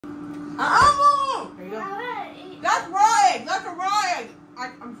There you go. That's raw egg. That's a raw egg.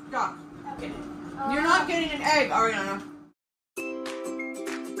 I'm stuck. Okay. You're not getting an egg, Ariana.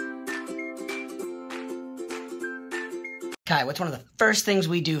 Kai, what's one of the first things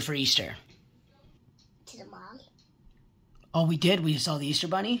we do for Easter? To the mall. Oh, we did? We saw the Easter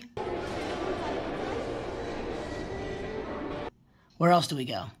Bunny? Where else do we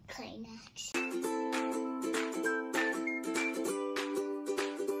go? Climax.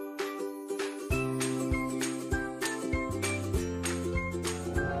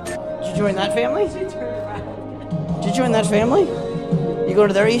 Did you join that family? Did you join that family? You go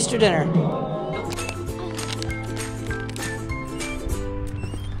to their Easter dinner.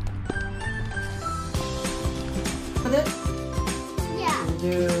 With it? Yeah.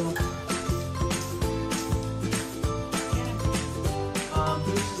 Do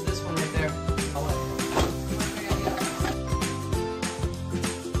whose is this one right there?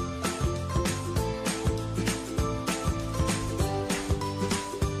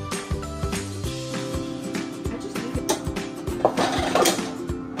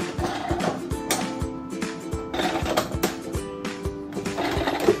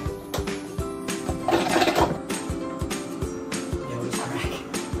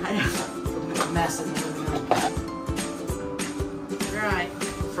 Mess in the living room. Alright.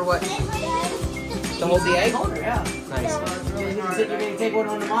 For what? To hold the egg? Yeah. Nice. So it's really hard. You're going to take one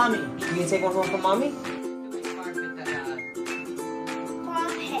home to mommy. You going to take one home from mommy?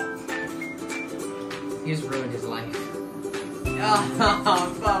 He's ruined his life.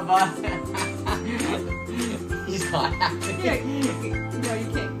 Oh, Bubba. He's not happy. Here. No, you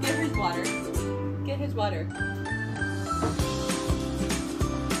can't. Get his water. Get his water.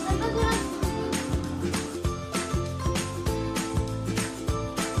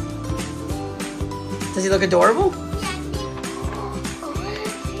 Does he look adorable?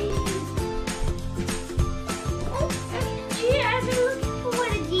 Yeah, I've been looking for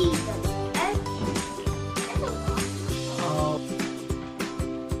one of these. Oh.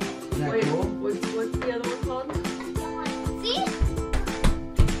 Isn't that Wait, cool? what's the other one called? See?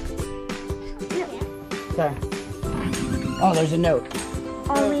 Okay. Oh, there's a note.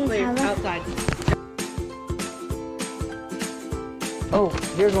 Oh, wait, outside. Oh,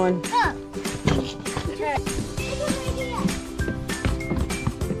 here's one. Oh.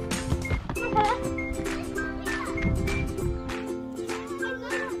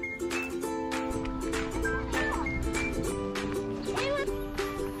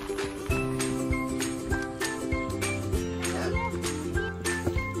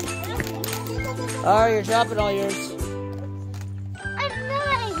 Oh, you're dropping all yours. I'm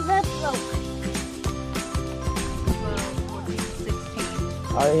not the broke. 12, 14, 16.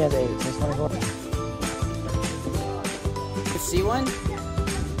 Oh, he has 8. So it's 24. See one?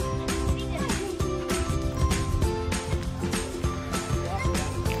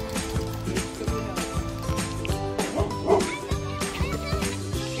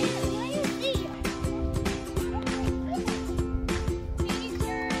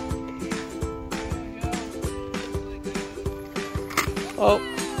 Oh.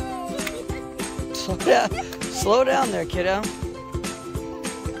 Slow down there, kiddo.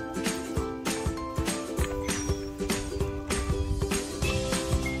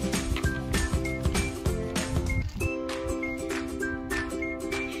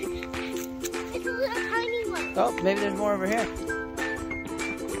 It's a little tiny one. Oh, maybe there's more over here.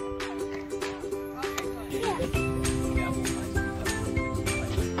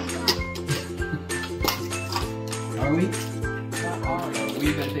 Are we?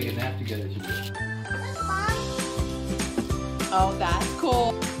 We've been taking a nap together today. Oh, that's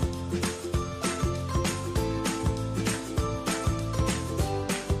cool.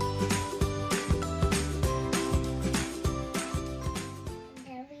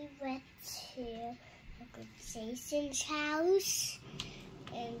 Then we went to Uncle Jason's house,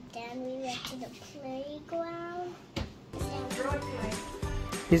 and then we went to the playground.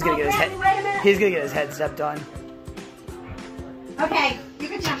 He's gonna get his head. He's gonna get his head stepped on. Okay, you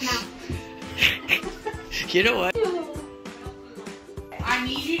can jump now. You know what? I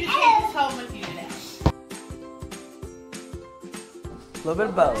need you to take this home with you today. A little bit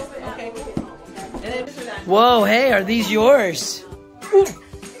of both. Okay, cool. And then Whoa, hey, are these yours?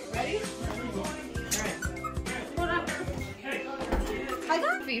 ready? I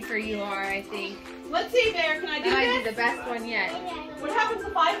got feed for you are, I think. Let's see, Bear. Can I do That might this? be the best one yet. What happens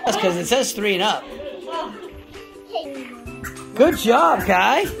if I That's because it says 3 and up. Oh. Good job,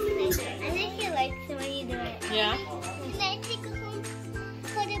 Kai. I think he likes it when you do it. Yeah. Can I take a home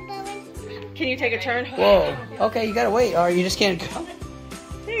for the balance? Can you take a turn? Whoa. Okay, you gotta wait, or you just can't go.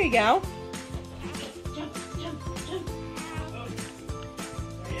 There There you go.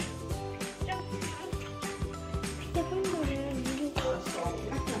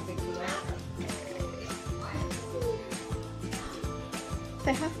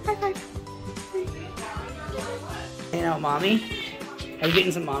 Say hi, high five. Hanging out with mommy? Are you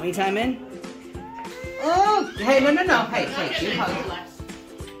getting some mommy time in? Oh, hey, no. Hey, you hug.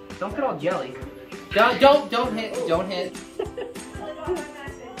 Don't get all jelly. Don't hit.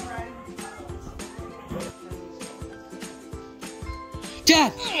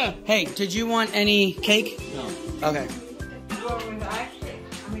 Dad! Hey, did you want any cake? No. Okay.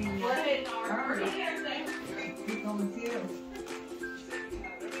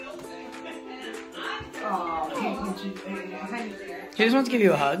 She just wants to give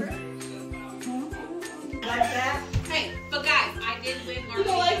you a hug. Hey, but guys, I did win more. You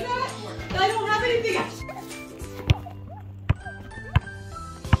don't like that? I don't have anything else.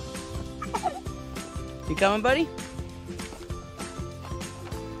 You coming, buddy?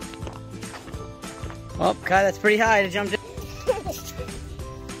 Oh, God, that's pretty high to jump.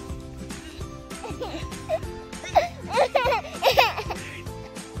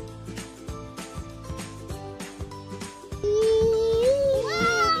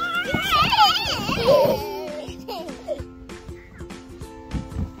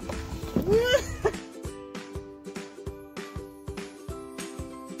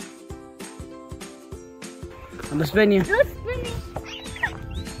 I'm gonna spin you. Don't spin me.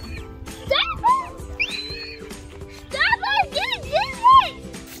 Stop it! Stop it! Get it!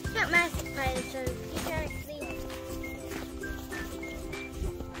 Not my spider, so you can't see.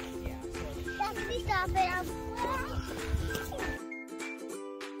 Stop it!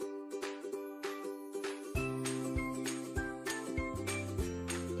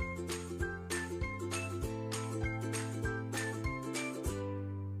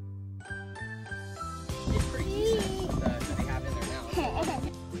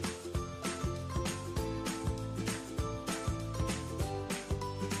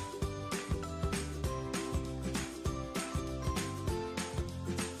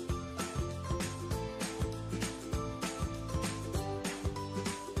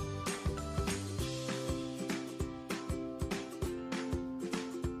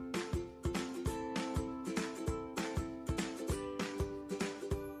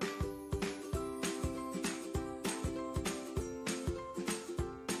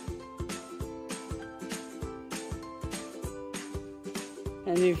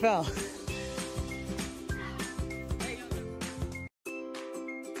 And you fell.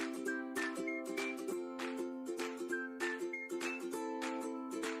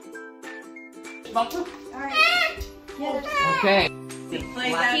 Okay.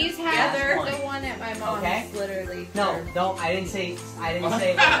 He's had the one at my mom's, Okay. literally. No, don't. I didn't say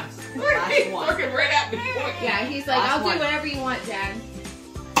last. Last one. Looking right at me. Yeah, he's like, Last I'll one. do whatever you want, Dad.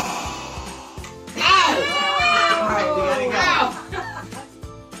 Ow!